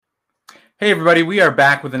Hey everybody, we are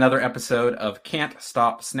back with another episode of Can't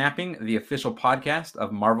Stop Snapping, the official podcast of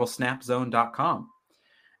MarvelSnapZone.com.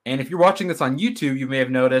 And if you're watching this on YouTube, you may have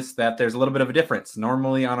noticed that there's a little bit of a difference.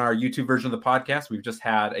 Normally on our YouTube version of the podcast, we've just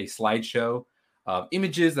had a slideshow of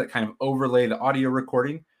images that kind of overlay the audio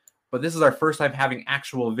recording. But this is our first time having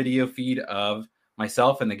actual video feed of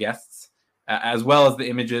myself and the guests, as well as the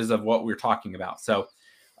images of what we're talking about. So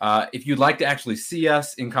if you'd like to actually see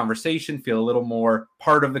us in conversation, feel a little more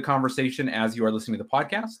part of the conversation as you are listening to the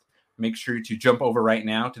podcast, make sure to jump over right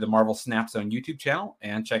now to the Marvel Snap Zone YouTube channel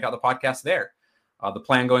and check out the podcast there. The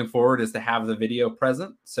plan going forward is to have the video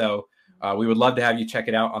present, so we would love to have you check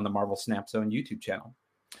it out on the Marvel Snap Zone YouTube channel.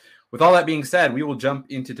 With all that being said, we will jump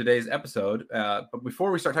into today's episode. But before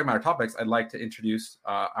we start talking about our topics, I'd like to introduce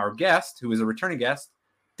our guest, who is a returning guest,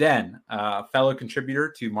 Den, a fellow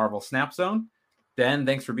contributor to Marvel Snap Zone. Den,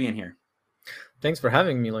 thanks for being here. Thanks for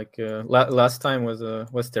having me. Last time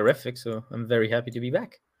was terrific, so I'm very happy to be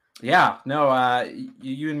back. Yeah, no,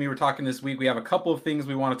 you and me were talking this week. We have a couple of things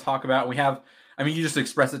we want to talk about. You just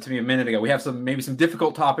expressed it to me a minute ago. We have some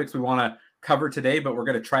difficult topics we want to cover today, but we're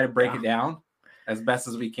going to try to break it down as best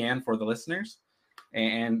as we can for the listeners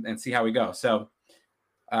and see how we go. So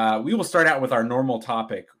we will start out with our normal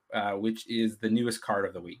topic, which is the newest card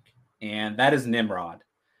of the week, and that is Nimrod.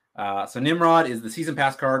 So Nimrod is the season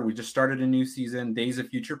pass card. We just started a new season, Days of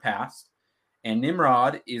Future Past. And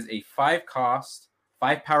Nimrod is a 5-cost,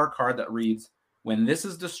 5-power card that reads, when this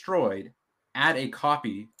is destroyed, add a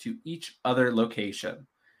copy to each other location.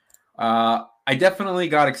 I definitely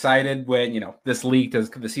got excited when, this leaked as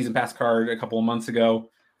the season pass card a couple of months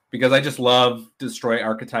ago, because I just love Destroy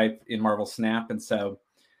archetype in Marvel Snap. And so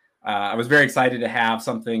I was very excited to have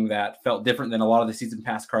something that felt different than a lot of the season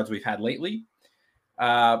pass cards we've had lately.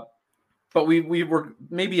 But we were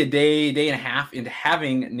maybe a day and a half into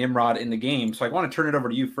having Nimrod in the game. So I want to turn it over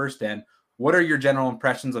to you first, Dan. What are your general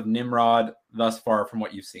impressions of Nimrod thus far from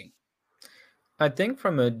what you've seen? I think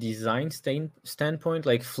from a design standpoint,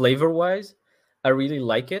 like flavor-wise, I really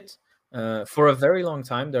like it. For a very long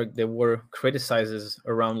time, there were criticizes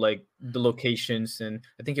around like the locations. And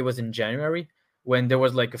I think it was in January when there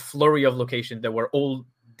was like a flurry of locations that were all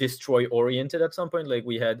Destroy oriented at some point. Like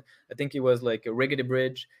we had, I think it was like a Riggedy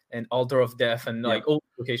Bridge and Altar of Death and like all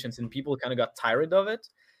locations, and people kind of got tired of it,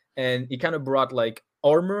 and it kind of brought like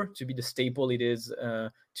armor to be the staple it is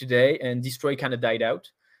today, and Destroy kind of died out.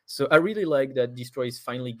 So I really like that Destroy is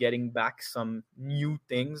finally getting back some new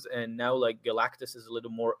things, and now like Galactus is a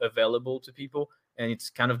little more available to people, and it's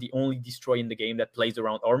kind of the only Destroy in the game that plays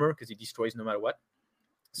around armor because it destroys no matter what.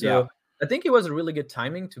 So I think it was a really good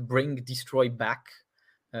timing to bring Destroy back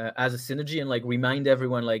as a synergy and like remind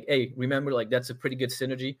everyone like, hey, remember, like that's a pretty good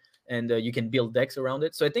synergy, and you can build decks around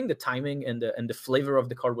it. So I think the timing and the flavor of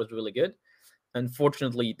the card was really good.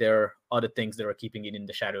 Unfortunately, there are other things that are keeping it in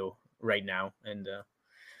the shadow right now, and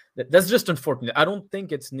that's just unfortunate. I don't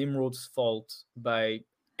think it's Nimrod's fault by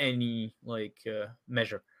any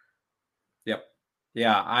measure. Yep.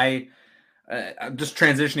 Yeah, I'm just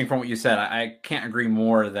transitioning from what you said. I can't agree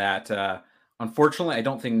more that unfortunately, I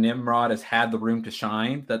don't think Nimrod has had the room to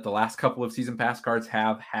shine that the last couple of season pass cards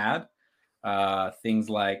have had.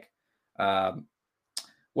 Things like, I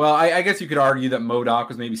guess you could argue that MODOK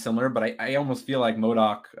was maybe similar, but I almost feel like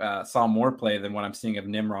MODOK saw more play than what I'm seeing of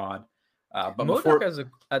Nimrod. But MODOK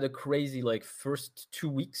had a crazy first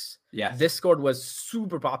 2 weeks. Yes. This card was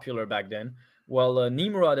super popular back then, while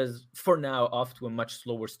Nimrod is for now off to a much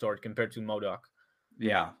slower start compared to MODOK.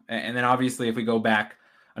 Yeah, and then obviously if we go back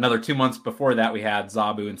another 2 months before that, we had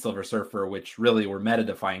Zabu and Silver Surfer, which really were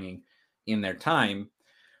meta-defining in their time.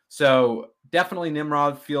 So definitely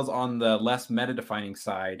Nimrod feels on the less meta-defining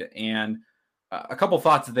side. And a couple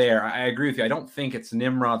thoughts there. I agree with you. I don't think it's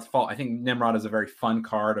Nimrod's fault. I think Nimrod is a very fun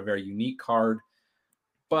card, a very unique card.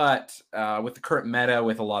 But with the current meta,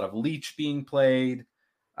 with a lot of Leech being played,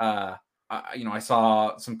 I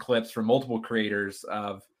saw some clips from multiple creators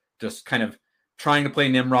of just kind of trying to play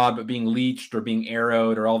Nimrod, but being leeched or being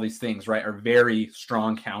arrowed or all these things, right, are very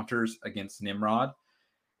strong counters against Nimrod.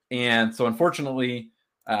 And so unfortunately,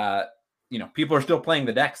 people are still playing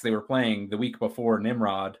the decks they were playing the week before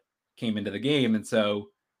Nimrod came into the game. And so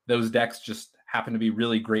those decks just happen to be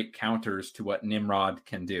really great counters to what Nimrod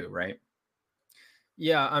can do, right?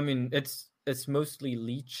 Yeah, I mean, it's mostly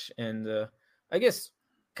Leech and I guess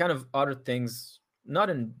kind of other things, not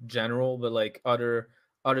in general, but like other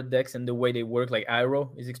decks and the way they work. Like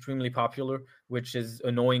Aero is extremely popular, which is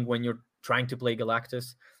annoying when you're trying to play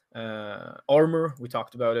Galactus. Armor, we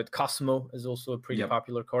talked about it. Cosmo is also a pretty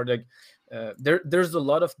popular card. Like there's a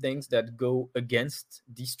lot of things that go against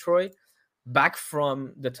Destroy, back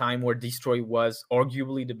from the time where Destroy was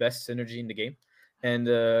arguably the best synergy in the game. And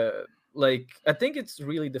I think it's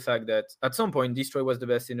really the fact that at some point Destroy was the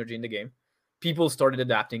best synergy in the game. People started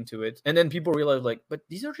adapting to it, and then people realized but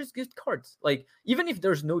these are just good cards. Like, even if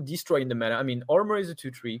there's no Destroy in the meta, I mean, Armor is a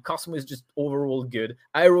 2/3, Cosmo is just overall good,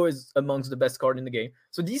 Aero is amongst the best card in the game.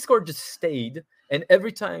 So these cards just stayed, and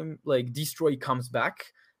every time Destroy comes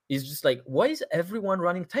back, is just why is everyone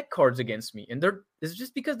running tech cards against me? And it's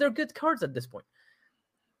just because they're good cards at this point.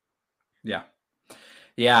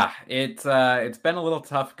 Yeah, it's been a little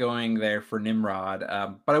tough going there for Nimrod,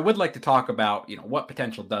 but I would like to talk about what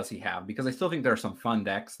potential does he have, because I still think there are some fun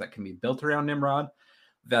decks that can be built around Nimrod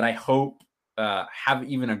that I hope have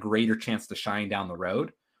even a greater chance to shine down the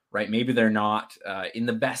road. Right? Maybe they're not in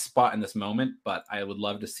the best spot in this moment, but I would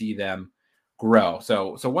love to see them grow.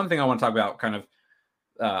 So one thing I want to talk about, kind of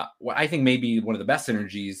what I think maybe one of the best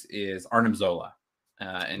synergies, is Arnim Zola,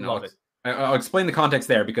 and I'll explain the context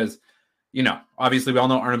there, because obviously we all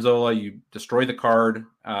know Arnim Zola. You destroy the card,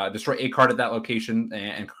 destroy a card at that location,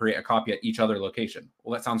 and create a copy at each other location.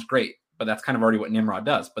 Well, that sounds great, but that's kind of already what Nimrod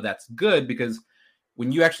does. But that's good, because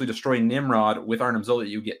when you actually destroy Nimrod with Arnim Zola,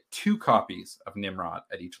 you get 2 copies of Nimrod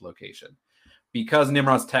at each location, because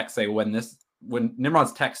Nimrod's text say when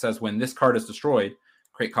Nimrod's text says when this card is destroyed,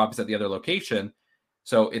 create copies at the other location.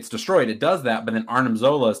 So it's destroyed. It does that, but then Arnim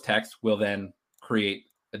Zola's text will then create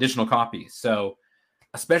additional copies. So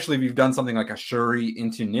especially if you've done something like a Shuri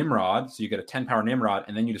into Nimrod, so you get a 10 power Nimrod,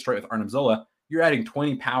 and then you destroy it with Arnim Zola, you're adding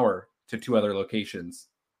 20 power to 2 other locations,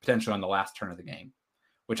 potentially on the last turn of the game,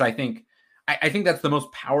 which I think that's the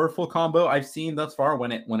most powerful combo I've seen thus far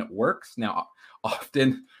when it works. Now,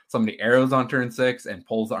 often somebody arrows on turn 6 and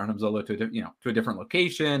pulls the Arnim Zola to a different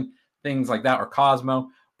location, things like that, or Cosmo.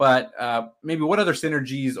 But maybe what other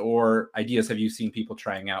synergies or ideas have you seen people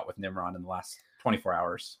trying out with Nimrod in the last 24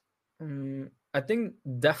 hours? I think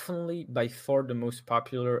definitely by far the most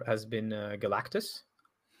popular has been Galactus.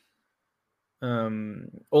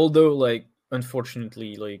 Although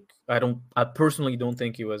unfortunately, I personally don't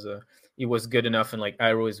think he was good enough, and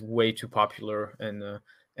Aero is way too popular,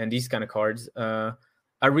 and these kind of cards.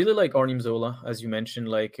 I really like Arnim Zola, as you mentioned.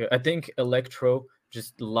 I think Electro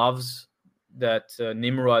just loves that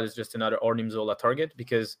Nimrod is just another Arnim Zola target,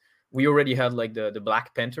 because we already had the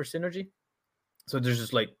Black Panther synergy. So there's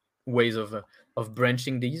just ways of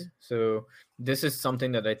branching these. So this is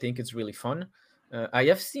something that I think is really fun. I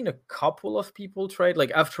have seen a couple of people try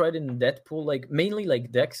it. I've tried in Deadpool, mainly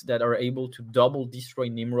decks that are able to double destroy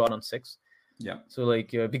Nimrod on 6. Yeah. So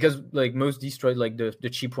because most destroy the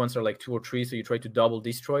cheap ones are 2 or 3, so you try to double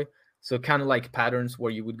destroy. So kind of patterns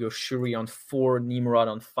where you would go Shuri on 4, Nimrod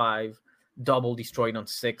on 5, double destroyed on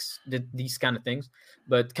 6, these kind of things.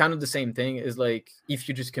 But kind of the same thing is if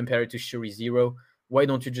you just compare it to Shuri 0, why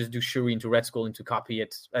don't you just do Shuri into Red Skull into copy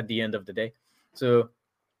it at the end of the day? So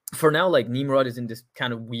for now, Nimrod is in this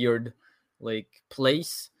kind of weird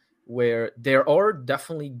place where there are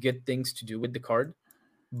definitely good things to do with the card,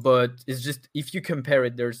 but it's just, if you compare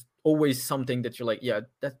it, there's always something that you're yeah,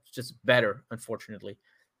 that's just better, unfortunately.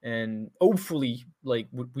 And hopefully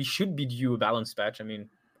we should be due a balance patch. I mean,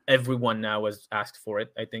 everyone now has asked for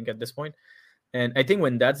it, I think, at this point. And I think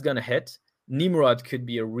when that's gonna hit, Nimrod could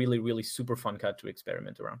be a really, really super fun card to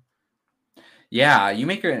experiment around. Yeah, you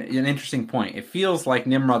make an interesting point. It feels like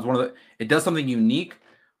Nimrod's it does something unique,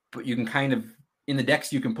 but you can kind of, in the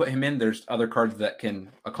decks you can put him in, there's other cards that can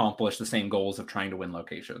accomplish the same goals of trying to win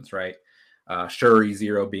locations, right? Shuri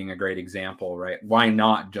 0 being a great example, right? Why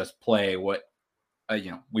not just play what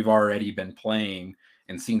we've already been playing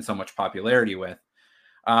and seen so much popularity with,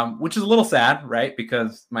 which is a little sad, right?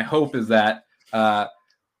 Because my hope is that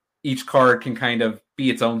each card can kind of be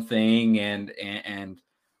its own thing and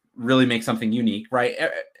really make something unique, right?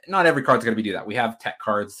 Not every card's going to do that. We have tech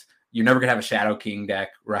cards. You're never going to have a Shadow King deck,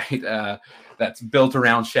 right? That's built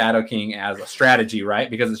around Shadow King as a strategy, right?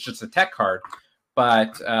 Because it's just a tech card.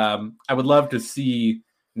 But I would love to see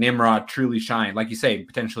Nimrod truly shine, like you say,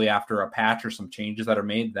 potentially after a patch or some changes that are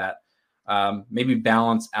made that maybe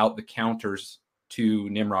balance out the counters to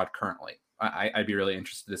Nimrod currently. I'd be really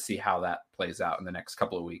interested to see how that plays out in the next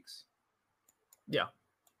couple of weeks. Yeah,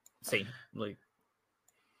 same.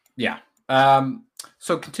 Yeah.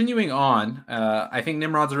 So continuing on, I think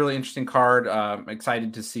Nimrod's a really interesting card. I'm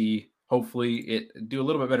excited to see, hopefully, it do a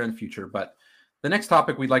little bit better in the future. But the next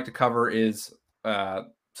topic we'd like to cover is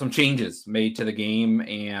some changes made to the game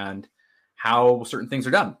and how certain things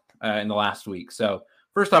are done in the last week. So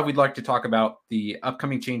first off, we'd like to talk about the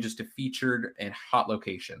upcoming changes to featured and hot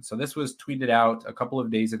locations. So this was tweeted out a couple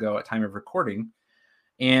of days ago at time of recording.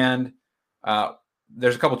 And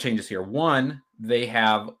there's a couple changes here. One, they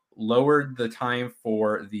have lowered the time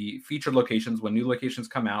for the featured locations when new locations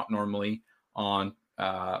come out normally on,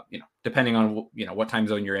 depending on, what time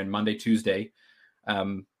zone you're in, Monday, Tuesday,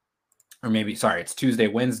 or maybe, sorry, it's Tuesday,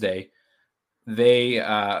 Wednesday.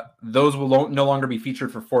 Those will no longer be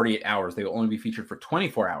featured for 48 hours. They will only be featured for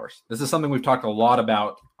 24 hours. This is something we've talked a lot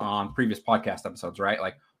about on previous podcast episodes, right?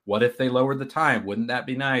 Like, what if they lowered the time? Wouldn't that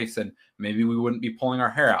be nice? And maybe we wouldn't be pulling our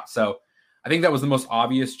hair out. So I think that was the most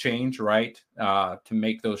obvious change, right? To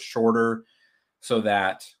make those shorter so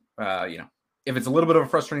that, if it's a little bit of a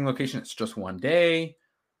frustrating location, it's just one day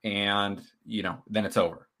and, then it's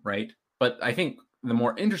over, right? But I think the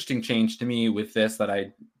more interesting change to me with this that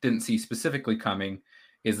I didn't see specifically coming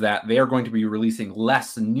is that they are going to be releasing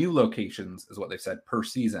less new locations, is what they've said, per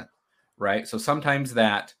season, right? So sometimes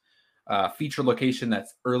that feature location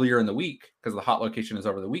that's earlier in the week, because the hot location is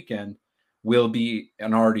over the weekend, will be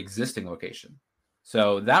an already existing location.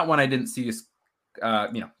 So that one I didn't see as,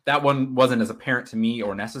 that one wasn't as apparent to me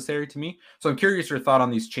or necessary to me. So I'm curious your thought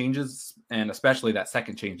on these changes, and especially that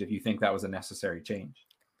second change, if you think that was a necessary change.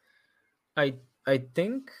 I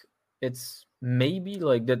think it's maybe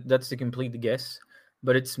like that's a complete guess,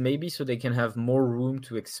 but it's maybe so they can have more room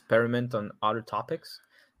to experiment on other topics.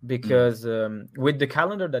 Because with the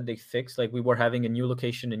calendar that they fixed, like we were having a new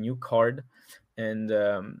location, a new card, and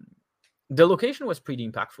the location was pretty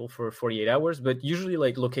impactful for 48 hours. But usually,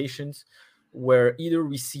 like, locations were either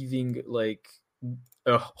receiving like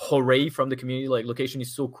a hooray from the community, like location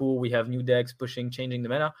is so cool, we have new decks changing the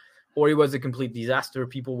meta, or it was a complete disaster.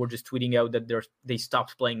 People were just tweeting out that they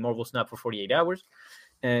stopped playing Marvel Snap for 48 hours.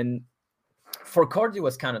 And for cards, it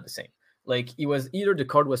was kind of the same. Like, it was either the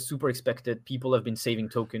card was super expected, people have been saving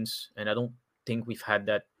tokens, and I don't think we've had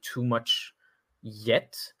that too much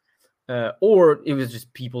yet, or it was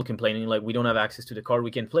just people complaining, like, we don't have access to the card,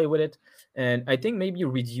 we can't play with it. And I think maybe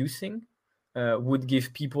reducing would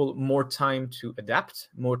give people more time to adapt,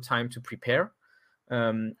 more time to prepare,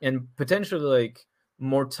 and potentially, like,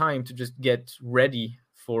 more time to just get ready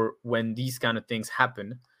for when these kind of things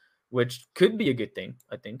happen, which could be a good thing,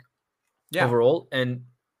 I think, overall. And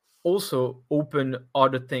also open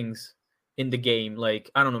other things in the game.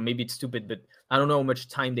 Like, I don't know, maybe it's stupid, but I don't know how much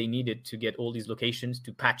time they needed to get all these locations,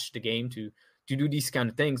 to patch the game, to do these kind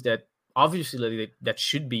of things that obviously that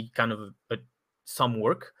should be kind of some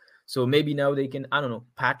work. So maybe now they can, I don't know,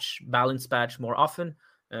 balance patch more often.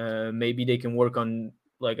 Maybe they can work on,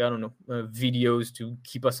 like, I don't know, videos to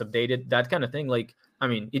keep us updated, that kind of thing. Like, I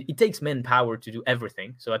mean, it takes manpower to do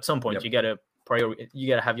everything. So at some point, you gotta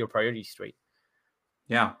have your priorities straight.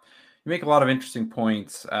 Yeah, you make a lot of interesting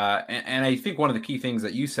points. And I think one of the key things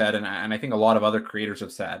that you said, and I think a lot of other creators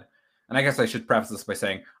have said, and I guess I should preface this by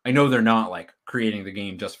saying, I know they're not like creating the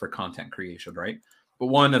game just for content creation, right? But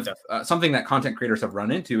one of something that content creators have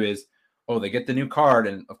run into is, they get the new card,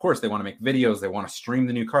 and of course they want to make videos, they want to stream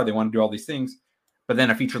the new card, they want to do all these things, but then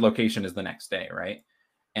a featured location is the next day, right?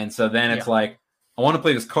 And so then it's like, I want to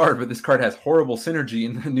play this card, but this card has horrible synergy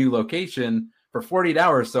in the new location for 48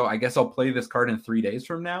 hours, so I guess I'll play this card in 3 days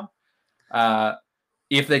from now.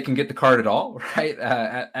 If they can get the card at all, right?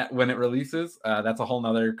 At when it releases, that's a whole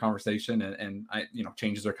nother conversation, and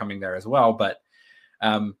changes are coming there as well. But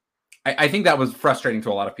I think that was frustrating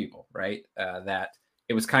to a lot of people, right? That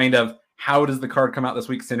it was kind of, how does the card come out this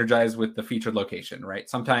week synergize with the featured location, right?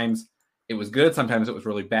 Sometimes it was good, sometimes it was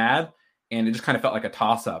really bad, and it just kind of felt like a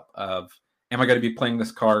toss-up of, am I going to be playing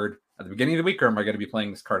this card at the beginning of the week, or am I going to be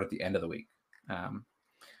playing this card at the end of the week?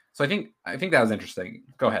 So I think that was interesting.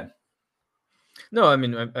 Go ahead. No, I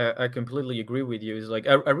mean, I completely agree with you. It's like,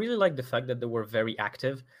 I really like the fact that they were very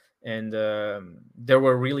active, and they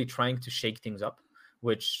were really trying to shake things up,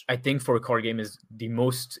 which I think for a card game is the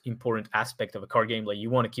most important aspect of a card game. Like, you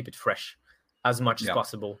want to keep it fresh as much as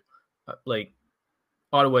possible. Like,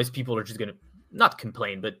 otherwise people are just going to not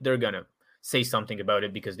complain, but they're going to say something about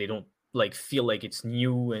it because they don't like feel like it's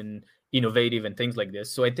new and innovative and things like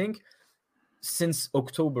this. So I think since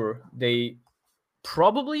October,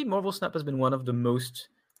 Marvel Snap has been one of the most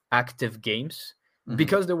active games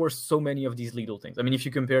because there were so many of these little things. I mean, if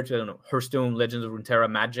you compare to, I don't know, Hearthstone, Legends of Runeterra,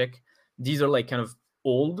 Magic, these are like kind of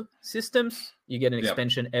old systems. You get an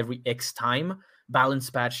expansion every X time, balance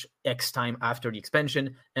patch X time after the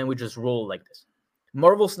expansion, and we just roll like this.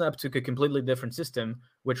 Marvel Snap took a completely different system,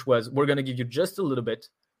 which was, we're going to give you just a little bit,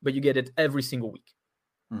 but you get it every single week.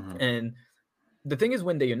 And the thing is,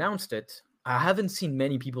 when they announced it, I haven't seen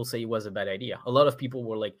many people say it was a bad idea. A lot of people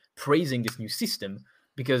were like praising this new system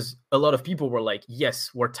because a lot of people were like,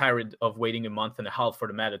 yes, we're tired of waiting a month and a half for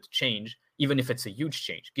the meta to change, even if it's a huge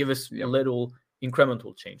change. Give us a little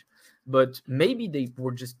incremental change. But maybe they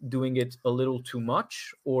were just doing it a little too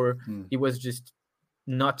much, or it was just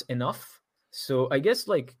not enough. So I guess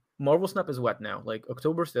like Marvel Snap is what now? Like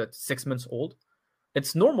October's that's 6 months old.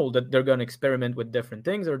 It's normal that they're gonna experiment with different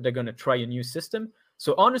things or they're gonna try a new system.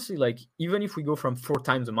 So honestly, like even if we go from 4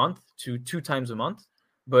 times a month to 2 times a month,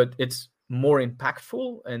 but it's more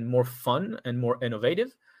impactful and more fun and more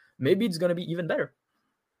innovative, maybe it's gonna be even better.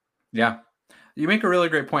 Yeah, you make a really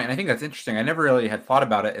great point, and I think that's interesting. I never really had thought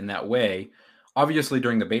about it in that way. Obviously,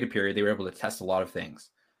 during the beta period, they were able to test a lot of things.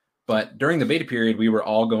 But during the beta period, we were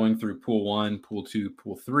all going through pool 1, pool 2,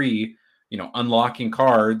 pool 3, unlocking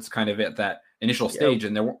cards kind of at that initial stage.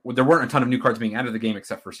 And there weren't a ton of new cards being added to the game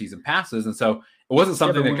except for season passes. And so it wasn't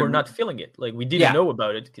something that we were not feeling it. Like we didn't know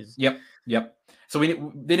about it because Yep. So they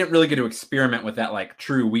didn't really get to experiment with that like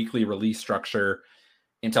true weekly release structure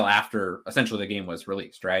until after essentially the game was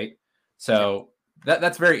released, right? So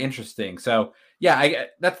that's very interesting. So yeah,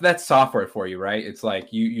 that's software for you, right? It's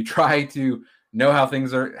like you try to know how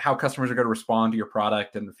customers are going to respond to your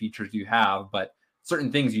product and the features you have, but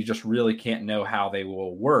certain things you just really can't know how they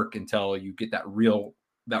will work until you get that real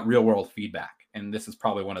world feedback. And this is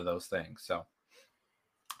probably one of those things. So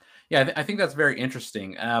yeah, I think that's very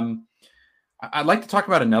interesting. I'd like to talk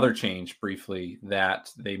about another change briefly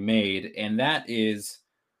that they made, and that is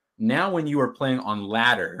now when you are playing on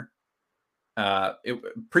ladder,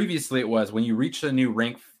 previously it was when you reach a new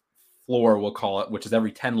rank floor, we'll call it, which is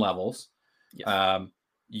every 10 levels,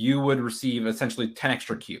 you would receive essentially 10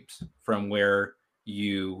 extra cubes from where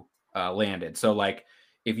you landed. So like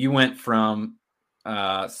if you went from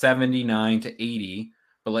 79 to 80,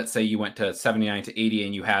 but let's say you went to 79 to 80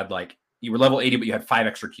 and you were level 80, but you had 5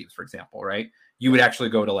 extra cubes, for example, right? You would actually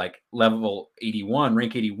go to like level 81,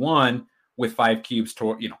 rank 81 with 5 cubes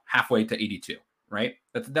to, halfway to 82, right?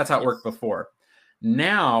 That's how it worked before.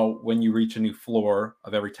 Now, when you reach a new floor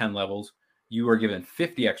of every 10 levels, you are given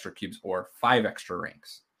 50 extra cubes or 5 extra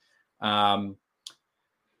ranks.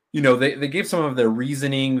 They gave some of their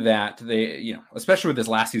reasoning that they, especially with this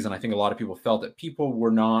last season, I think a lot of people felt that people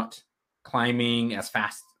were not climbing as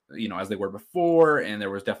fast, as they were before. And there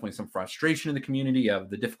was definitely some frustration in the community of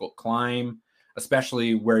the difficult climb,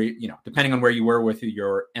 especially where, depending on where you were with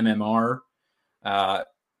your MMR,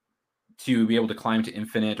 to be able to climb to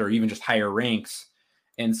infinite or even just higher ranks.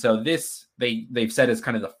 And so this, they've said is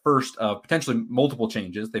kind of the first of potentially multiple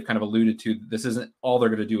changes. They've kind of alluded to this isn't all they're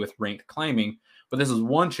going to do with ranked climbing, but this is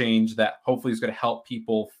one change that hopefully is going to help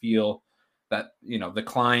people feel that, the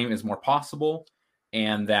climb is more possible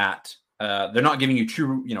and that they're not giving you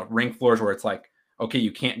true, rank floors where it's like, okay,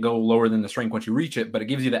 you can't go lower than this rank once you reach it, but it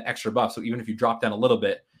gives you that extra buff. So even if you drop down a little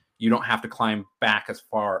bit, you don't have to climb back as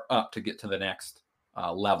far up to get to the next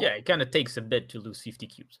level. Yeah, it kind of takes a bit to lose 50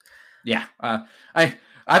 cubes. Yeah,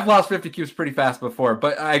 I've lost 50 cubes pretty fast before,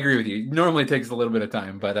 but I agree with you. Normally it takes a little bit of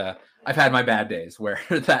time, but I've had my bad days where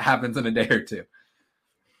that happens in a day or two.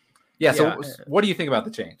 Yeah, so what do you think about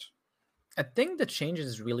the change? I think the change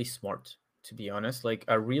is really smart, to be honest. Like,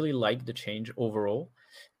 I really like the change overall.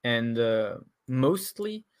 And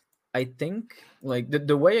mostly, I think, like,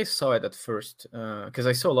 the way I saw it at first, because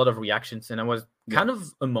I saw a lot of reactions, and I was kind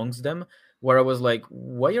of amongst them, where I was like,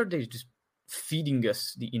 why are they just feeding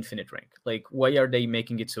us the infinite rank? Like, why are they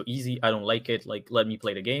making it so easy? I don't like it. Like, let me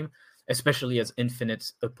play the game, especially as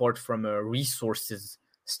infinite, apart from a resources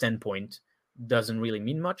standpoint, doesn't really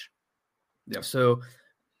mean much. Yeah. So,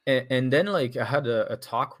 and then like I had a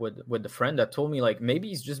talk with the friend that told me like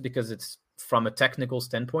maybe it's just because it's from a technical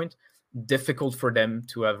standpoint difficult for them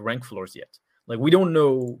to have rank floors yet. Like we don't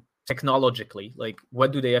know technologically like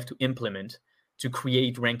what do they have to implement to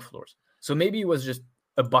create rank floors. So maybe it was just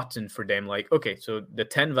a button for them, like, okay, so the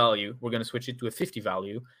 10 value, we're going to switch it to a 50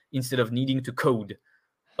 value instead of needing to code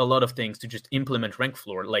a lot of things to just implement rank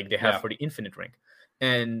floor like they have for the infinite rank.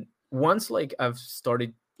 And once like I've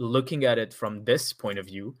started looking at it from this point of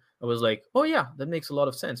view, I was like, oh yeah, that makes a lot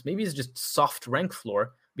of sense. Maybe it's just soft rank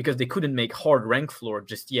floor because they couldn't make hard rank floor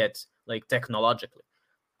just yet, like technologically.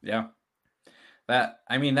 Yeah.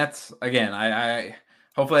 That's again, I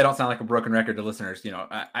hopefully I don't sound like a broken record to listeners.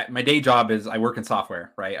 My day job is I work in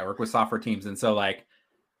software, right? I work with software teams. And so like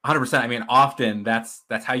 100%, I mean, often that's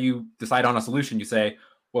how you decide on a solution. You say,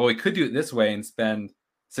 well, we could do it this way and spend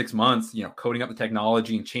 6 months, coding up the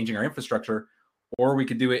technology and changing our infrastructure, or we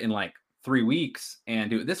could do it in like 3 weeks and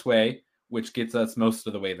do it this way, which gets us most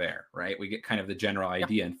of the way there, right? We get kind of the general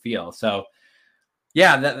idea and feel. So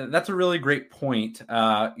yeah, that's a really great point.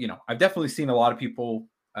 I've definitely seen a lot of people,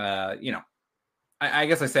 I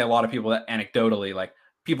guess I say a lot of people that anecdotally, like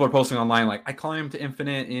people are posting online, like I climbed to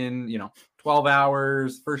infinite in, 12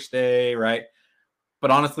 hours, first day, right? But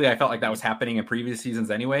honestly, I felt like that was happening in previous seasons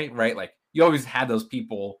anyway, right? Like you always had those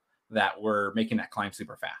people that were making that climb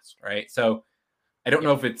super fast, right? So I don't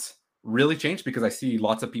know if it's really changed because I see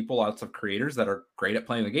lots of people, lots of creators that are great at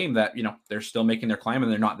playing the game that, they're still making their climb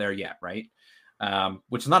and they're not there yet. Right.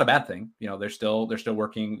 Which is not a bad thing. They're still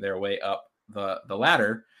working their way up the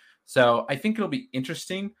ladder. So I think it'll be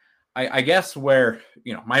interesting. I guess where,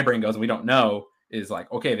 my brain goes, and we don't know, is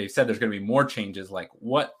like, okay, they've said there's going to be more changes. Like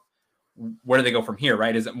where do they go from here?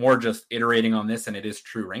 Right. Is it more just iterating on this and it is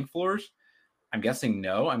true rank floors? I'm guessing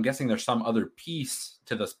no. I'm guessing there's some other piece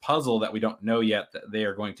to this puzzle that we don't know yet that they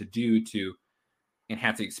are going to do to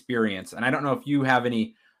enhance the experience. And I don't know if you have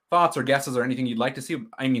any thoughts or guesses or anything you'd like to see.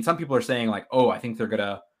 I mean, some people are saying like, oh, I think they're going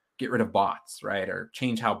to get rid of bots, right? Or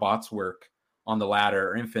change how bots work on the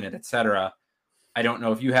ladder or infinite, etc. I don't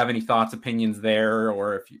know if you have any thoughts, opinions there,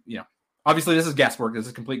 or if obviously this is guesswork. This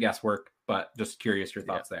is complete guesswork, but just curious your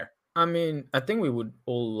thoughts there. I mean, I think we would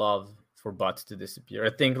all love for bots to disappear.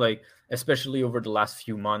 I think, like, especially over the last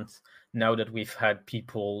few months, now that we've had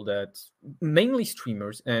people that mainly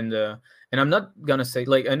streamers, and I'm not gonna say,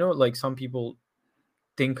 like, I know like some people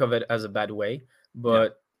think of it as a bad way,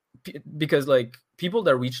 but because like people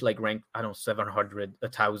that reach like rank, I don't know, 700,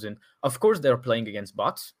 1,000, of course they're playing against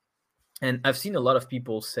bots, and I've seen a lot of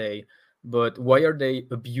people say, but why are they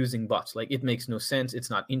abusing bots? Like, it makes no sense.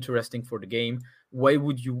 It's not interesting for the game. Why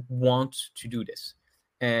would you want to do this?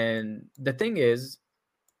 And the thing is,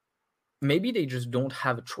 maybe they just don't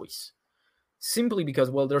have a choice. Simply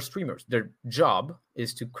because, well, they're streamers. Their job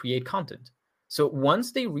is to create content. So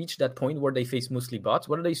once they reach that point where they face mostly bots,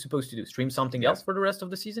 what are they supposed to do? Stream something else for the rest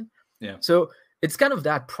of the season? Yeah. So it's kind of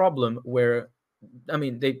that problem where, I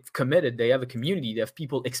mean, they've committed, they have a community, they have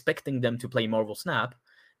people expecting them to play Marvel Snap.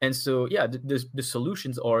 And so, yeah, the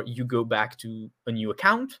solutions are you go back to a new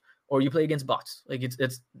account or you play against bots. Like,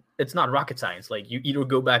 it's not rocket science. Like, you either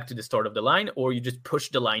go back to the start of the line or you just push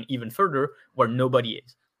the line even further where nobody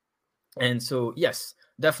is. And so, yes,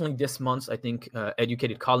 definitely this month, I think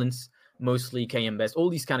Educated Collins, mostly KM Best, all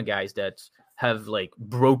these kind of guys that have like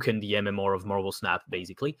broken the MMR of Marvel Snap,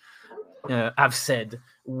 basically, have said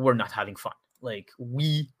we're not having fun. Like,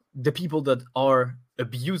 the people that are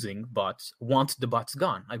abusing bots want the bots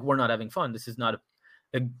gone. Like, we're not having fun. This is not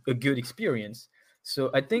a good experience.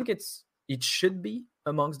 So I think it should be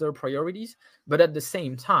amongst their priorities, but at the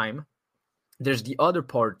same time, there's the other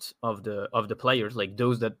part of the players, like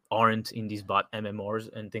those that aren't in these bot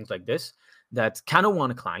MMRs and things like this, that kind of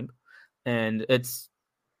want to climb. And it's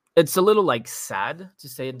a little like sad to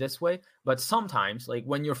say it this way, but sometimes, like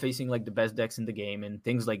when you're facing like the best decks in the game and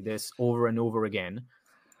things like this over and over again,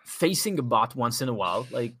 facing a bot once in a while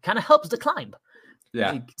like kind of helps the climb.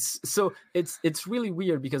 Yeah. Like, so it's really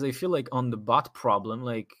weird because I feel like on the bot problem,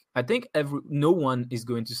 like I think no one is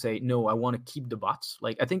going to say, no, I want to keep the bots.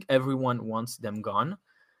 Like, I think everyone wants them gone.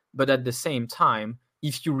 But at the same time,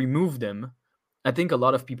 if you remove them, I think a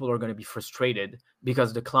lot of people are going to be frustrated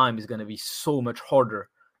because the climb is going to be so much harder,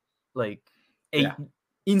 like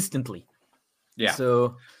instantly. Yeah.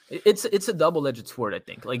 So it's a double-edged sword, I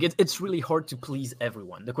think. Like, it's really hard to please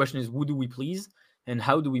everyone. The question is, who do we please? And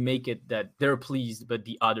how do we make it that they're pleased, but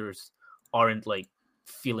the others aren't like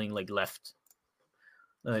feeling like left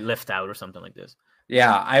out or something like this?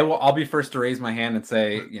 Yeah, I'll be first to raise my hand and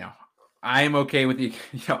say, I am okay with the,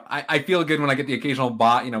 I feel good when I get the occasional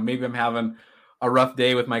bot. Maybe I'm having a rough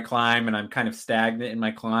day with my climb and I'm kind of stagnant in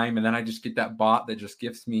my climb, and then I just get that bot that just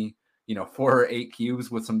gives me, 4 or 8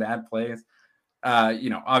 cubes with some bad plays.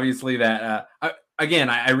 Obviously that.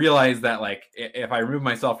 I realize that, like, if I remove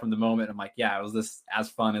myself from the moment, I'm like, yeah, it was this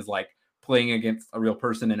as fun as like playing against a real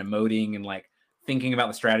person and emoting and like thinking about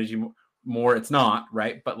the strategy more. It's not,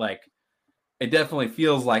 right? But like, it definitely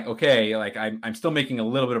feels like, okay, like I'm still making a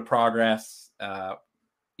little bit of progress,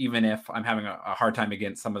 even if I'm having a hard time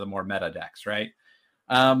against some of the more meta decks, right?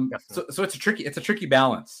 So it's a tricky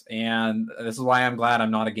balance, and this is why I'm glad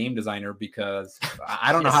I'm not a game designer, because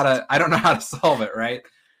I don't know how to solve it, right?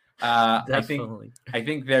 I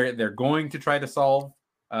think they're going to try to solve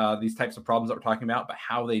these types of problems that we're talking about, but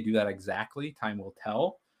how they do that exactly, time will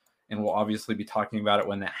tell, and we'll obviously be talking about it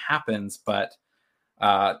when that happens. But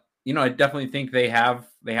I definitely think they have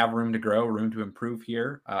room to grow, room to improve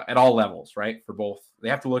here at all levels, right? For both, they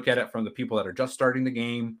have to look at it from the people that are just starting the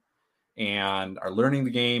game and are learning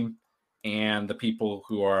the game, and the people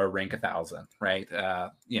who are rank 1,000, right?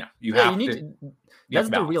 That's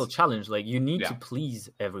the real challenge. Like, you need to please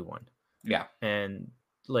everyone. Yeah. And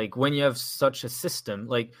like, when you have such a system,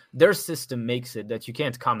 like their system makes it that you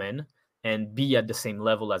can't come in and be at the same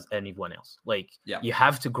level as anyone else. Like, you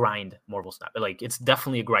have to grind Marvel Snap. Like, it's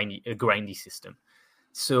definitely a grindy system.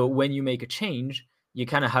 So when you make a change, you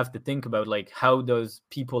kind of have to think about like, how does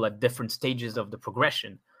people at different stages of the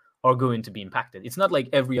progression are going to be impacted. It's not like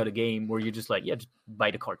every other game where you're just like, yeah, just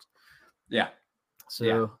buy the cards. Yeah.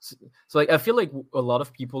 So like I feel like a lot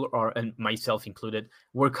of people are, and myself included,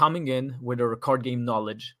 we're coming in with our card game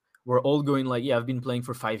knowledge. We're all going like, yeah, I've been playing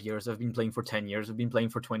for 5 years, I've been playing for 10 years, I've been playing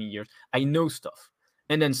for 20 years. I know stuff.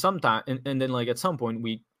 And then and then like at some point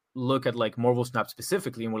we look at like Marvel Snap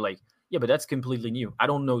specifically and we're like, yeah, but that's completely new. I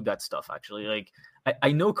don't know that stuff actually. Like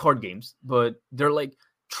I know card games, but they're like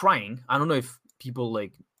trying. I don't know if people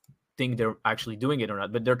like think they're actually doing it or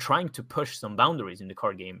not, but they're trying to push some boundaries in the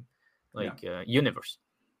card game universe.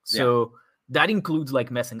 So that includes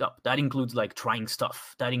like messing up. That includes like trying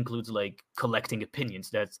stuff. That includes like collecting opinions.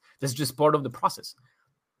 That's just part of the process.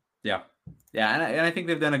 Yeah. And I think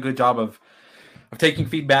they've done a good job of taking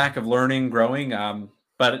feedback, of learning, growing.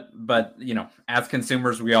 But you know, as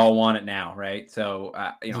consumers, we all want it now, right? So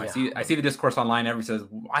you know, I see the discourse online. Everybody says,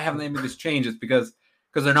 "Why haven't they made this change?" It's because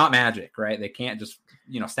they're not magic, right? They can't just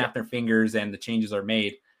snap their fingers and the changes are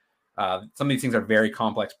made. Some of these things are very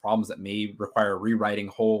complex problems that may require rewriting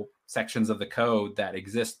whole sections of the code that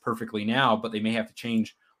exist perfectly now, but they may have to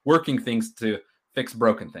change working things to fix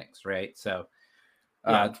broken things, right? So,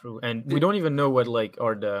 true. And we don't even know what like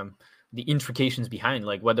are the intrications behind,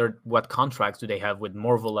 like what contracts do they have with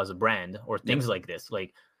Marvel as a brand or things like this.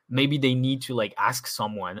 Like maybe they need to like ask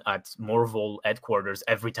someone at Marvel headquarters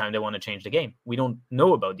every time they want to change the game. We don't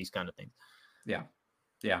know about these kind of things.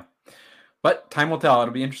 Yeah. But time will tell.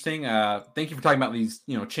 It'll be interesting. Thank you for talking about these,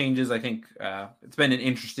 changes. I think it's been an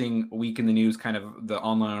interesting week in the news, kind of the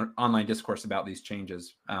online discourse about these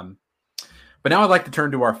changes. But now I'd like to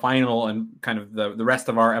turn to our final and kind of the rest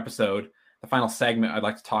of our episode, the final segment I'd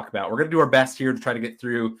like to talk about. We're going to do our best here to try to get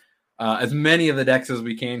through as many of the decks as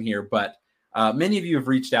we can here. But many of you have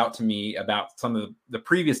reached out to me about some of the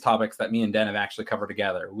previous topics that me and Den have actually covered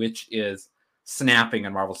together, which is snapping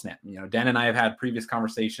and Marvel Snap. Den and I have had previous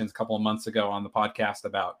conversations a couple of months ago on the podcast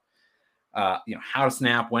about how to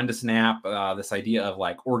snap, when to snap, this idea of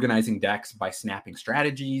like organizing decks by snapping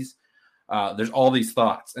strategies. There's all these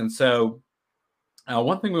thoughts. And so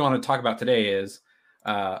one thing we want to talk about today is,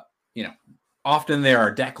 often there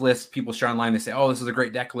are deck lists. People share online. They say, oh, this is a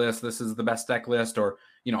great deck list. This is the best deck list. Or,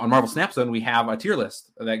 on Marvel Snap Zone, we have a tier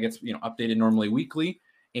list that gets, updated normally weekly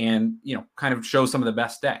and, kind of shows some of the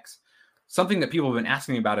best decks. Something that people have been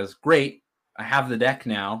asking me about is, great, I have the deck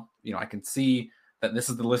now. I can see that this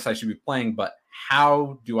is the list I should be playing, but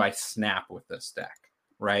how do I snap with this deck,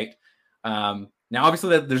 right? Now,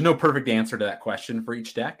 obviously, there's no perfect answer to that question for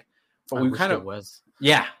each deck. But we kind of was.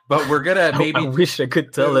 Yeah, but we're going to maybe... I wish I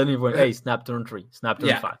could tell anyone, hey, snap turn 3, snap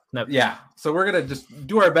turn 5. Snap. Yeah, so we're going to just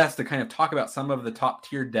do our best to kind of talk about some of the top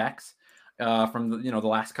tier decks from the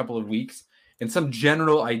last couple of weeks, and some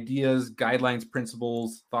general ideas, guidelines,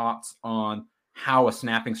 principles, thoughts on how a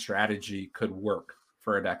snapping strategy could work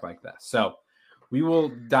for a deck like this. So we will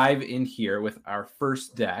dive in here with our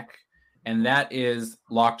first deck, and that is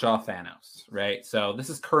Lockjaw Thanos, right? So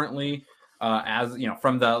this is currently,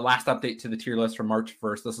 from the last update to the tier list from March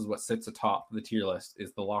 1st, this is what sits atop the tier list,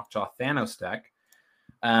 is the Lockjaw Thanos deck.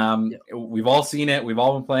 We've all seen it. We've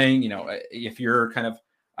all been playing, if you're kind of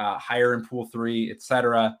higher in pool 3,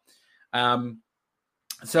 etc.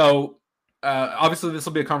 So obviously this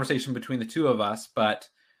will be a conversation between the two of us, but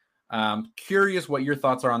curious what your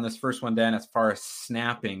thoughts are on this first one, Dan, as far as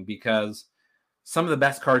snapping, because some of the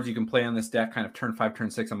best cards you can play on this deck kind of turn 5, turn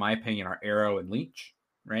 6, in my opinion, are Arrow and Leech,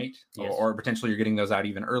 right? Yes. Or potentially you're getting those out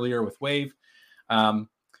even earlier with Wave. Do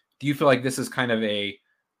you feel like this is kind of a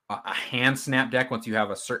hand snap deck once you have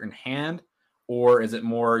a certain hand, or is it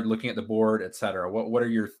more looking at the board, etc.? What are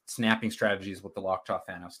your snapping strategies with the Lockjaw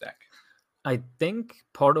Thanos deck? I think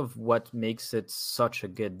part of what makes it such a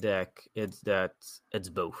good deck is that it's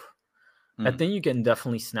both. I think you can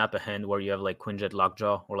definitely snap a hand where you have like Quinjet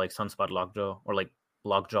Lockjaw or like Sunspot Lockjaw or like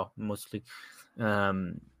Lockjaw mostly.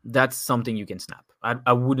 That's something you can snap.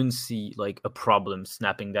 I wouldn't see like a problem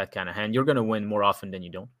snapping that kind of hand. You're going to win more often than you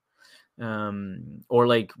don't. Or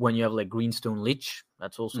like when you have like Greenstone Lich,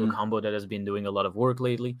 that's also a combo that has been doing a lot of work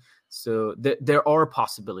lately. So there are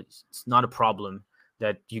possibilities. It's not a problem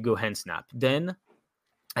that you go hand snap. Then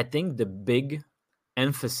I think the big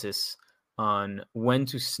emphasis on when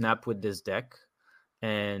to snap with this deck,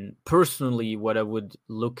 and personally what I would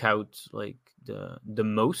look out like the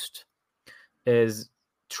most, is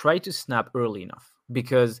try to snap early enough,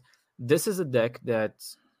 because this is a deck that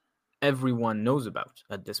everyone knows about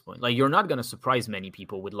at this point. Like, you're not going to surprise many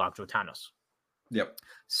people with Lockjaw Thanos. Yep.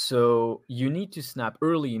 So you need to snap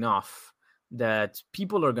early enough that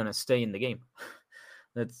people are going to stay in the game.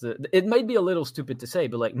 That's it might be a little stupid to say,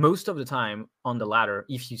 but like most of the time on the ladder,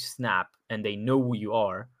 if you snap and they know who you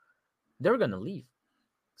are, they're going to leave.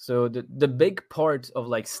 So the big part of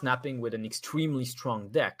like snapping with an extremely strong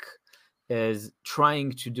deck is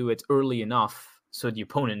trying to do it early enough so the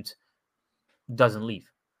opponent doesn't leave.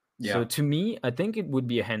 Yeah. So to me, I think it would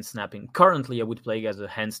be a hand snapping. Currently, I would play as a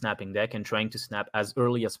hand snapping deck and trying to snap as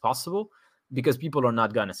early as possible, because people are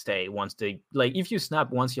not gonna stay once they like. If you snap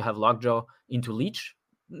once you have Lockjaw into Leech,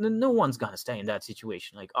 no one's gonna stay in that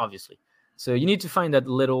situation. Like obviously, so you need to find that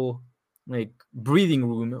little like breathing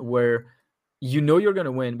room where you know you're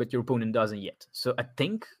gonna win, but your opponent doesn't yet. So I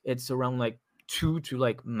think it's around like 2 to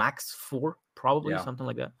like max 4, probably something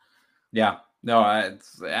like that. Yeah. No,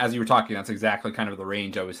 as you were talking, that's exactly kind of the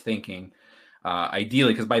range I was thinking.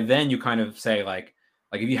 Ideally, because by then you kind of say like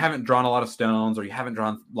if you haven't drawn a lot of stones or you haven't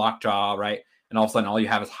drawn Lockjaw, right, and all of a sudden all you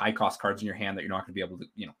have is high cost cards in your hand that you're not going to be able to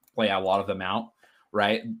play a lot of them out,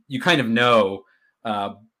 right? You kind of know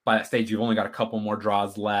by that stage you've only got a couple more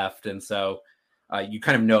draws left, and so you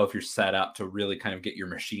kind of know if you're set up to really kind of get your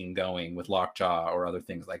machine going with Lockjaw or other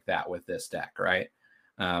things like that with this deck, right?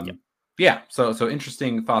 Yeah, so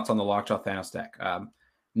interesting thoughts on the Lockjaw Thanos deck.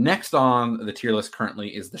 Next on the tier list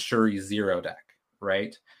currently is the Shuri Zero deck,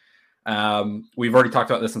 right? We've already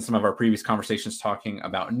talked about this in some of our previous conversations talking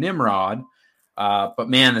about Nimrod, but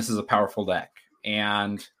man, this is a powerful deck.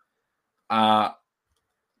 And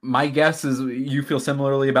my guess is you feel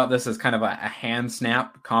similarly about this as kind of a hand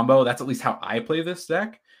snap combo. That's at least how I play this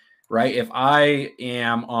deck, right? If I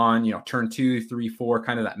am on, turn 2, 3, 4,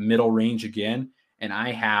 kind of that middle range again, and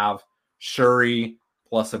I have Shuri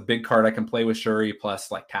plus a big card I can play with Shuri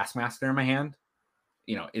plus like Taskmaster in my hand,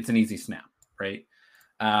 it's an easy snap, right?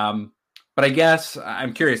 But I guess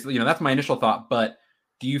I'm curious, that's my initial thought, but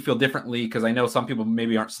do you feel differently? Because I know some people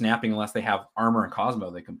maybe aren't snapping unless they have armor and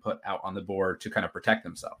Cosmo they can put out on the board to kind of protect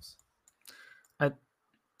themselves.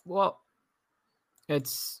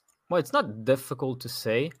 It's not difficult to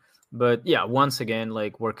say, but yeah, once again,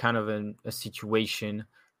 like we're kind of in a situation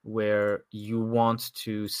where you want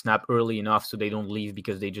to snap early enough so they don't leave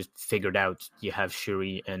because they just figured out you have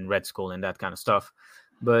Shuri and Red Skull and that kind of stuff.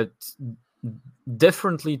 But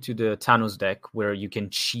differently to the Thanos deck where you can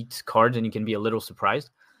cheat cards and you can be a little surprised,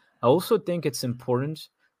 I also think it's important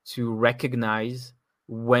to recognize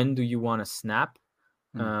when do you want to snap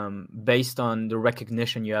based on the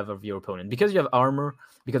recognition you have of your opponent. Because you have armor,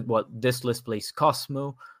 because this list plays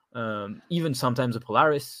Cosmo, even sometimes a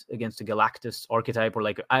Polaris against a Galactus archetype or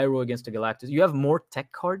like an Iroh against a Galactus, you have more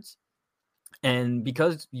tech cards. And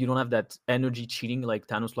because you don't have that energy cheating like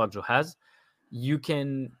Thanos Lockjaw has, you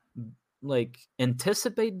can like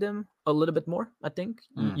anticipate them a little bit more. I think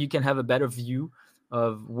you can have a better view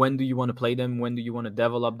of when do you want to play them, when do you want to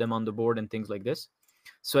develop them on the board and things like this.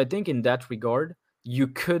 So I think in that regard, you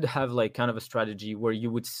could have like kind of a strategy where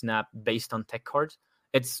you would snap based on tech cards.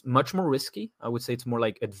 It's much more risky. I would say it's more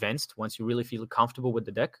like advanced once you really feel comfortable with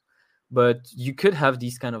the deck. But you could have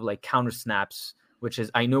these kind of like counter snaps, which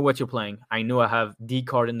is, I know what you're playing. I know I have D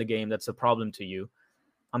card in the game that's a problem to you.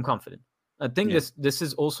 I'm confident. I think this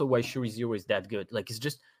is also why Shuri Zero is that good. Like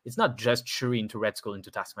it's not just Shuri into Red Skull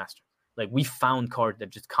into Taskmaster. Like we found card that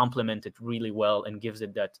just complement it really well and gives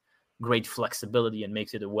it that great flexibility and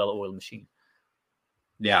makes it a well-oiled machine.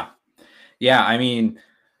 Yeah. I mean,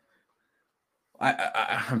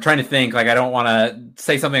 I'm trying to think. Like I don't want to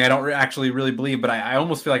say something I don't actually really believe, but I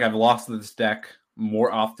almost feel like I've lost this deck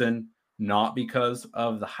more often, not because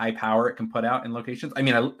of the high power it can put out in locations. I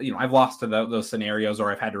mean, I've lost to those scenarios,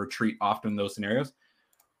 or I've had to retreat often in those scenarios.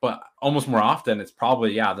 But almost more often, it's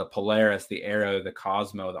probably the Polaris, the Arrow, the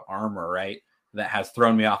Cosmo, the armor, right, that has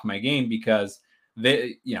thrown me off my game because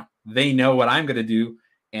they know what I'm going to do,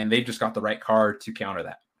 and they've just got the right card to counter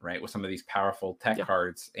that, right, with some of these powerful tech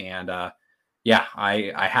cards. And I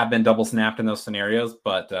have been double snapped in those scenarios,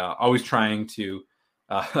 but always trying to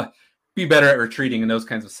be better at retreating in those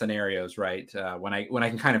kinds of scenarios, right? When I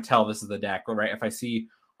can kind of tell this is the deck, right? If I see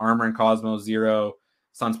armor and Cosmo, Zero,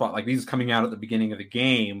 Sunspot, like these coming out at the beginning of the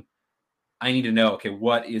game, I need to know, okay,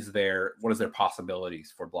 what is their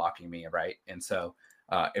possibilities for blocking me, right? And so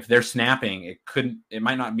if they're snapping, it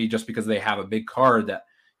might not be just because they have a big card that,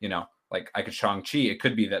 like I could Shang-Chi, it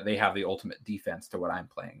could be that they have the ultimate defense to what I'm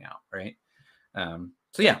playing out, right? An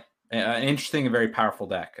interesting and very powerful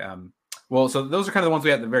deck. So those are kind of the ones we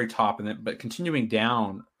have at the very top, but continuing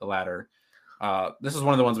down the ladder, this is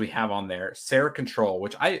one of the ones we have on there, Sarah Control,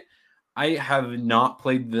 which I have not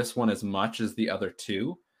played this one as much as the other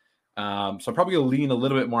two. So I'm probably going to lean a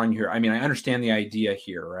little bit more on here. I mean, I understand the idea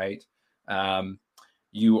here, right?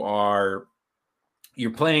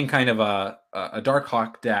 You're playing kind of a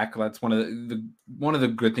Darkhawk deck. That's one of the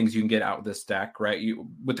good things you can get out of this deck, right?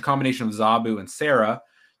 With the combination of Zabu and Sarah,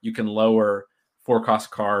 you can lower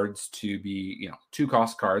 4-cost cards to be,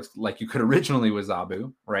 2-cost cards like you could originally with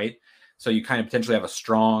Zabu, right? So you kind of potentially have a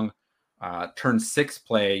strong turn 6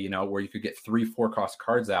 play, where you could get 3 4-cost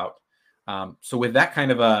cards out. So with that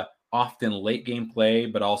kind of a often late game play,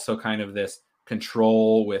 but also kind of this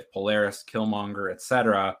control with Polaris, Killmonger,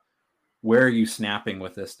 etc., where are you snapping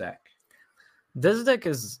with this deck? This deck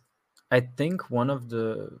is, I think, one of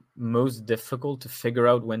the most difficult to figure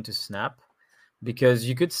out when to snap, because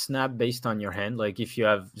you could snap based on your hand. Like if you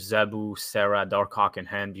have Zabu, Sarah, Darkhawk in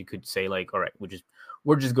hand, you could say like, all right,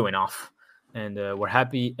 we're just going off, and we're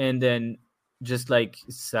happy. And then just like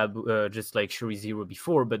Zabu, just like Shuri Zero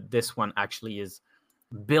before, but this one actually is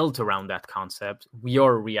built around that concept. We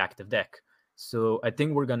are a reactive deck, so I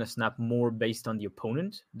think we're gonna snap more based on the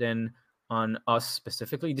opponent than on us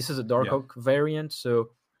specifically. This is a Darkhawk variant,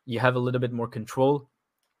 so you have a little bit more control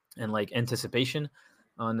and like anticipation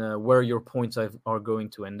on where your points are going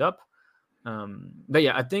to end up. But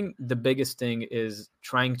yeah, I think the biggest thing is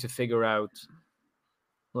trying to figure out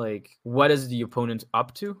like what is the opponent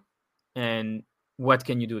up to and what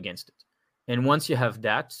can you do against it. And once you have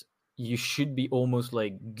that, you should be almost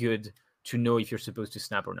like good to know if you're supposed to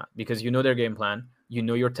snap or not, because you know their game plan, you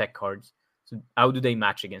know your tech cards. So how do they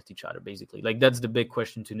match against each other, basically? Like that's the big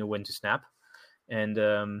question, to know when to snap.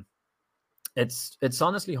 And it's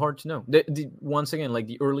honestly hard to know. Once again, like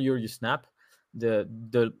the earlier you snap, the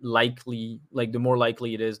more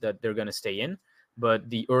likely it is that they're gonna stay in. But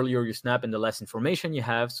the earlier you snap and the less information you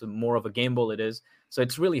have, so more of a gamble it is. So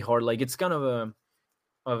it's really hard. Like it's kind of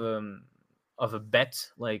a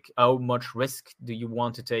bet. Like how much risk do you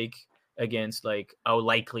want to take against like how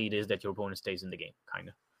likely it is that your opponent stays in the game, kind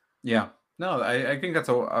of. Yeah. No, I think that's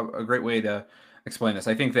a great way to explain this.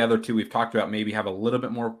 I think the other two we've talked about maybe have a little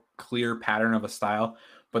bit more clear pattern of a style,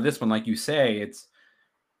 but this one, like you say, it's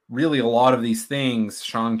really a lot of these things,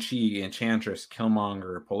 Shang-Chi, Enchantress,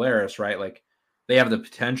 Killmonger, Polaris, right? Like they have the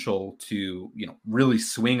potential to, really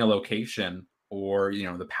swing a location or,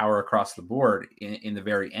 the power across the board in the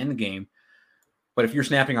very end game. But if you're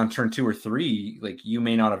snapping on turn 2 or 3, like you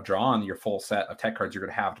may not have drawn your full set of tech cards you're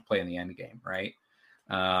going to have to play in the end game, right?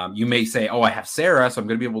 You may say, oh, I have Sarah, so I'm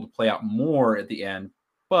going to be able to play out more at the end,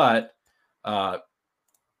 but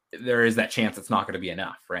there is that chance it's not going to be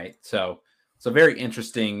enough, right? So very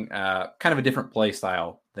interesting, kind of a different play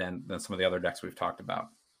style than some of the other decks we've talked about.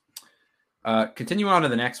 Continue on to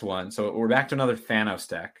the next one. So we're back to another Thanos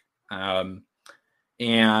deck.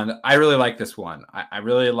 And I really like this one. I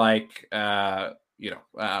really like, for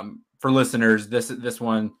listeners, this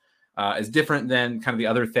one is different than kind of the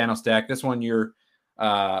other Thanos deck. This one, you're,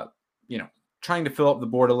 trying to fill up the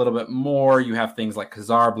board a little bit more. You have things like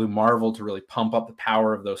Khazar, Blue Marvel to really pump up the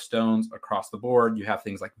power of those stones across the board. You have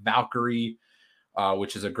things like Valkyrie,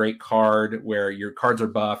 which is a great card where your cards are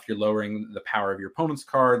buffed. You're lowering the power of your opponent's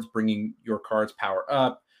cards, bringing your cards' power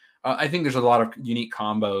up. I think there's a lot of unique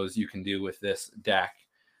combos you can do with this deck.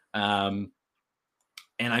 And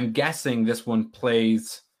I'm guessing this one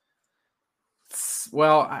plays,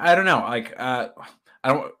 well, I don't know. Like,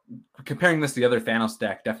 comparing this to the other Thanos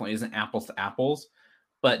deck definitely isn't apples to apples,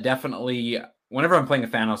 but definitely whenever I'm playing a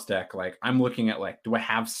Thanos deck, like I'm looking at like, do I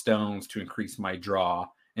have stones to increase my draw?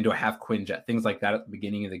 And do I have Quinjet? Things like that at the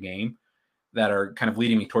beginning of the game that are kind of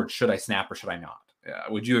leading me towards, should I snap or should I not?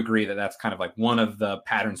 Would you agree that that's kind of like one of the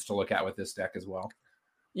patterns to look at with this deck as well?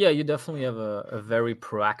 Yeah, you definitely have a very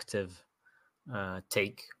proactive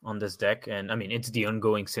take on this deck. And I mean, it's the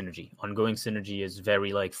ongoing synergy. Ongoing synergy is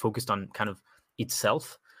very like focused on kind of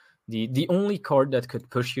itself. The only card that could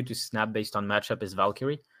push you to snap based on matchup is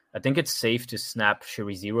Valkyrie. I think it's safe to snap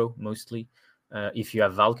Shuri Zero mostly if you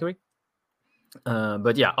have Valkyrie.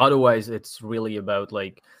 But yeah, otherwise it's really about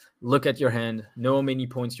like, look at your hand, know how many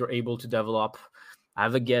points you're able to develop. I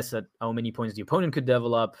have a guess at how many points the opponent could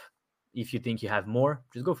develop. If you think you have more,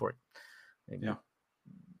 just go for it. Yeah,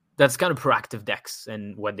 that's kind of proactive decks,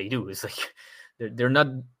 and what they do is like they're not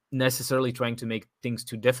necessarily trying to make things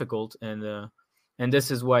too difficult. And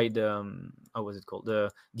this is why the how was it called,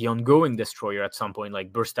 the ongoing destroyer at some point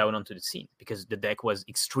like burst out onto the scene, because the deck was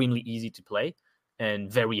extremely easy to play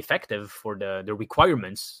and very effective for the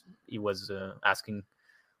requirements he was asking,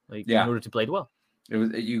 like in order to play it well. It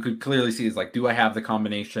was, you could clearly see, is like, do I have the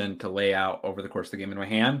combination to lay out over the course of the game in my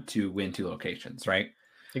hand to win 2 locations, right?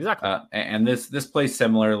 Exactly. And this plays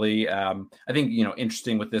similarly. I think,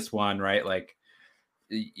 interesting with this one, right? Like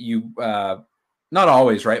you, not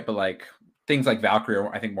always, right? But like things like Valkyrie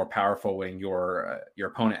are, I think, more powerful when your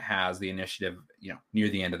opponent has the initiative, near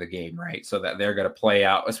the end of the game, right? So that they're going to play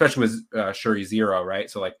out, especially with Shuri Zero, right?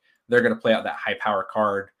 So like they're going to play out that high power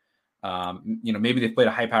card. Maybe they played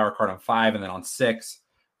a high power card on 5, and then on 6,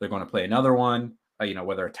 they're going to play another one,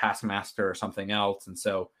 whether a taskmaster or something else. And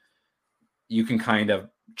so you can kind of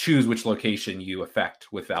choose which location you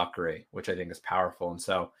affect with Valkyrie, which I think is powerful. And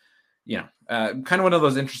so, kind of one of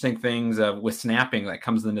those interesting things with snapping that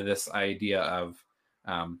comes into this idea of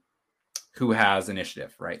who has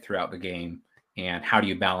initiative, right, throughout the game, and how do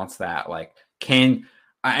you balance that? Like,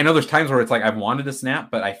 I know there's times where it's like I've wanted to snap,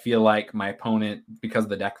 but I feel like my opponent, because of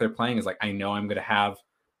the deck they're playing, is like, I know I'm going to have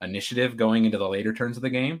initiative going into the later turns of the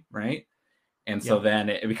game, right? And so then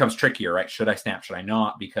it becomes trickier, right? Should I snap? Should I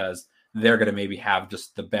not? Because they're going to maybe have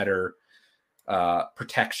just the better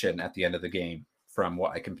protection at the end of the game from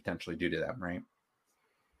what I can potentially do to them, right?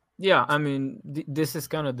 Yeah, I mean, this is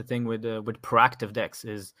kind of the thing with proactive decks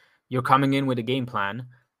is you're coming in with a game plan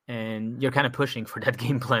and you're kind of pushing for that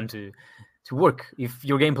game plan to work. If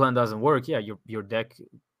your game plan doesn't work, your deck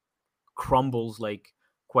crumbles like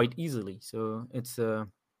quite easily. So it's a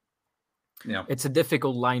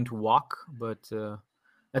difficult line to walk, but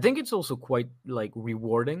I think it's also quite like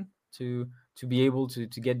rewarding to be able to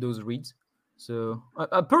get those reads. So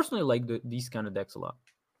I personally like these kind of decks a lot.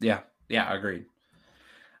 Yeah, agreed.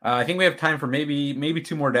 I think we have time for maybe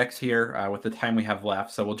two more decks here with the time we have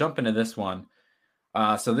left. So we'll jump into this one.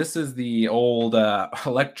 So this is the old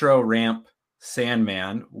Electro Ramp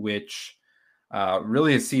Sandman, which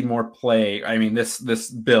really has seen more play. I mean, this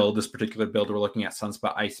particular build, we're looking at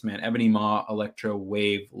Sunspot, Iceman, Ebony Maw, Electro,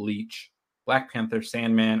 Wave, Leech, Black Panther,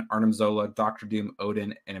 Sandman, Arnim Zola, Dr. Doom,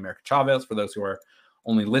 Odin, and America Chavez. For those who are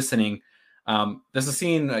only listening, this has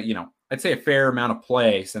seen, I'd say a fair amount of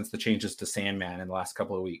play since the changes to Sandman in the last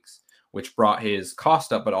couple of weeks, which brought his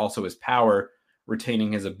cost up, but also his power,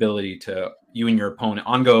 retaining his ability to you and your opponent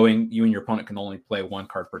can only play one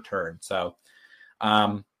card per turn. So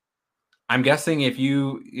I'm guessing if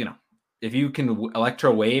you can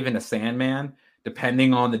Electro Wave into Sandman,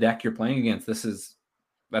 depending on the deck you're playing against,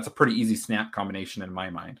 that's a pretty easy snap combination in my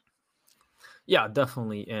mind. Yeah,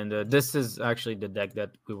 definitely. And this is actually the deck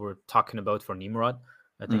that we were talking about for Nimrod.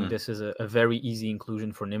 I think this is a very easy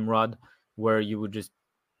inclusion for Nimrod, where you would just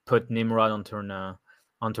put Nimrod on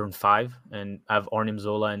turn 5 and have Arnim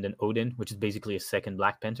Zola and then Odin, which is basically a second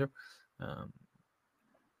Black Panther.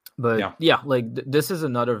 This is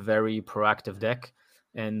another very proactive deck.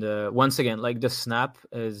 And once again, like the snap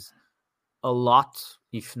is a lot,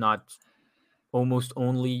 if not almost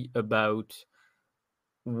only about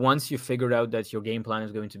once you figured out that your game plan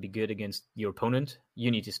is going to be good against your opponent,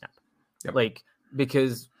 you need to snap. Yep.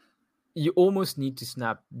 Because you almost need to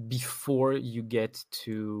snap before you get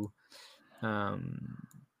to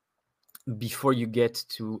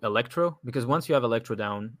Electro, because once you have Electro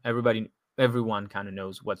down, everyone kind of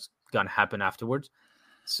knows what's gonna happen afterwards.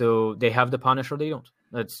 So they have the punish or they don't.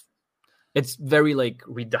 It's very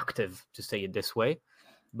reductive to say it this way,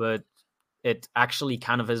 but it actually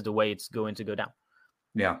kind of is the way it's going to go down.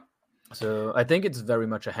 Yeah. So I think it's very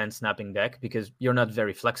much a hand snapping deck because you're not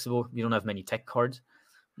very flexible. You don't have many tech cards.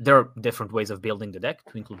 There are different ways of building the deck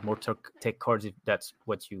to include more tech cards if that's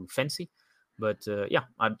what you fancy. But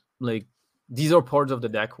these are parts of the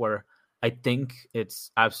deck where I think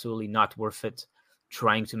it's absolutely not worth it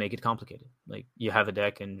trying to make it complicated. Like, you have a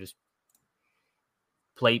deck and just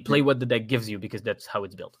play what the deck gives you because that's how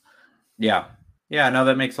it's built. Yeah. No,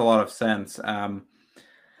 that makes a lot of sense.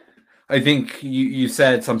 I think you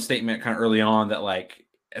said some statement kind of early on that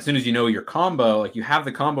as soon as you know your combo, you have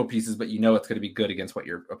the combo pieces, but it's going to be good against what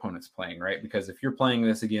your opponent's playing, right? Because if you're playing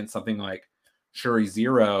this against something like Shuri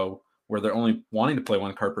Zero, where they're only wanting to play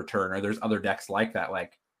one card per turn, or there's other decks like that,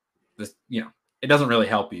 this, it doesn't really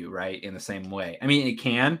help you, right? In the same way. I mean, it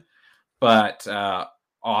can, but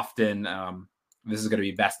often this is going to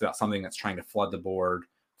be best about something that's trying to flood the board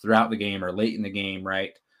throughout the game or late in the game,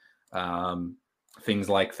 right? Things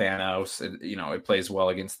like Thanos, it plays well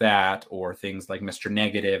against that, or things like Mr.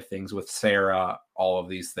 Negative, things with Sarah, all of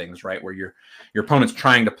these things, right? Where your opponent's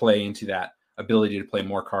trying to play into that ability to play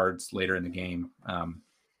more cards later in the game.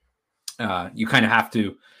 You kind of have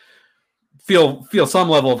to feel some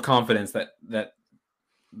level of confidence that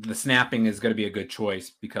the snapping is going to be a good choice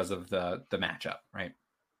because of the matchup, right?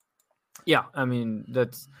 Yeah, I mean,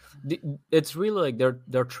 it's really there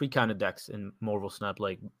are three kind of decks in Marvel Snap.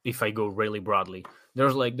 If I go really broadly,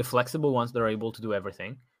 there's the flexible ones that are able to do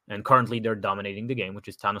everything, and currently they're dominating the game, which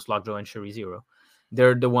is Thanos, Lockjaw, and Shuri Zero.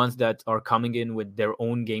 They're the ones that are coming in with their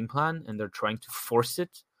own game plan and they're trying to force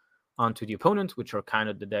it onto the opponent, which are kind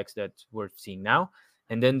of the decks that we're seeing now.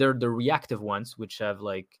 And then there are the reactive ones, which have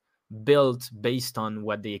built based on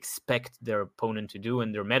what they expect their opponent to do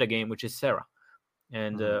in their metagame, which is Sarah.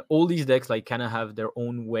 And all these decks kind of have their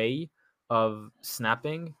own way of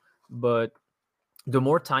snapping, but the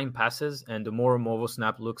more time passes and the more Marvel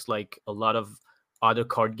Snap looks like a lot of other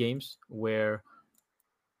card games where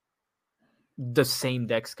the same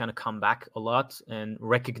decks kind of come back a lot and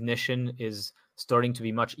recognition is starting to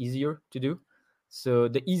be much easier to do. So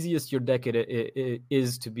the easiest your deck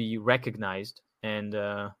is to be recognized, and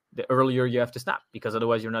the earlier you have to snap, because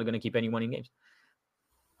otherwise you're not going to keep anyone in games.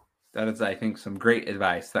 That is, I think, some great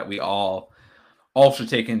advice that we all should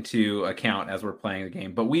take into account as we're playing the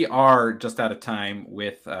game. But we are just out of time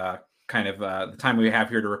with the time we have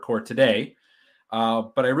here to record today.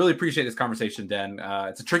 But I really appreciate this conversation, Den.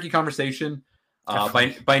 It's a tricky conversation.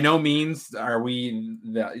 By no means are we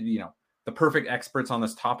the perfect experts on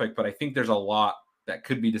this topic, but I think there's a lot that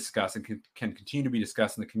could be discussed and can continue to be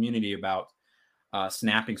discussed in the community about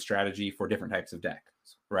snapping strategy for different types of decks,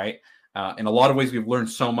 right? In a lot of ways, we've learned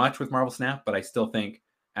so much with Marvel Snap, but I still think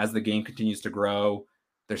as the game continues to grow,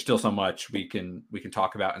 there's still so much we can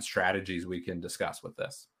talk about and strategies we can discuss with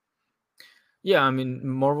this. Yeah, I mean,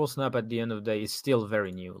 Marvel Snap at the end of the day is still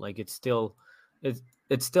very new. Like it's still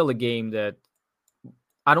a game that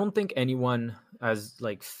I don't think anyone has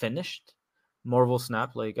like finished Marvel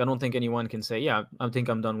Snap. Like I don't think anyone can say, yeah, I think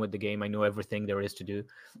I'm done with the game. I know everything there is to do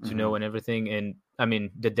to know and everything. And I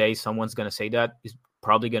mean, the day someone's gonna say that is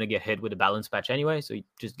probably gonna get hit with a balance patch anyway. So he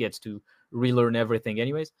just gets to relearn everything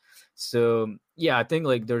anyways. So yeah, I think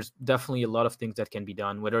like there's definitely a lot of things that can be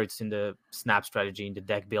done, whether it's in the snap strategy, in the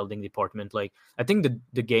deck building department. Like I think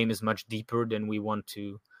the game is much deeper than we want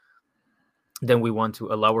to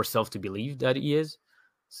allow ourselves to believe that it is.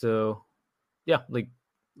 So yeah, like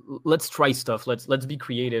let's try stuff. Let's be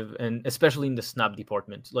creative, and especially in the snap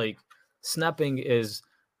department. Like snapping is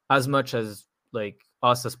as much as like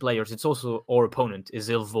us as players, it's also our opponent is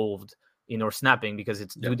involved in our snapping, because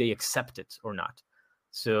it's do they accept it or not.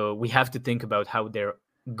 So we have to think about how they're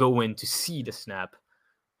going to see the snap.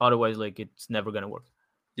 Otherwise, like it's never going to work.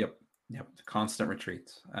 Yep. Constant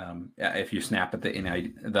retreats. If you snap at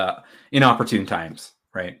the inopportune times,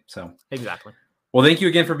 right? So exactly. Well, thank you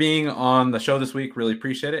again for being on the show this week. Really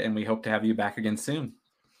appreciate it, and we hope to have you back again soon.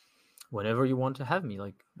 Whenever you want to have me.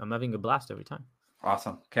 Like I'm having a blast every time.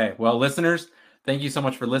 Awesome. Okay. Well, listeners, thank you so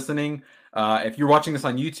much for listening. If you're watching this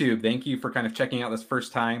on YouTube, thank you for kind of checking out this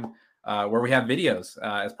first time where we have videos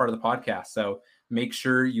as part of the podcast. So make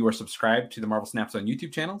sure you are subscribed to the Marvel Snap Zone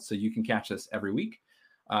YouTube channel so you can catch us every week.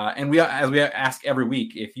 And as we ask every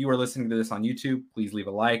week, if you are listening to this on YouTube, please leave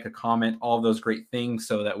a like, a comment, all of those great things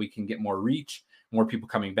so that we can get more reach, more people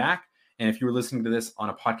coming back. And if you were listening to this on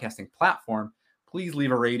a podcasting platform, please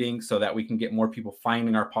leave a rating so that we can get more people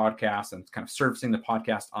finding our podcast and kind of servicing the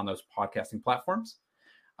podcast on those podcasting platforms.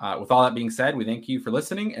 With all that being said, we thank you for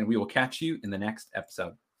listening, and we will catch you in the next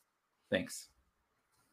episode. Thanks.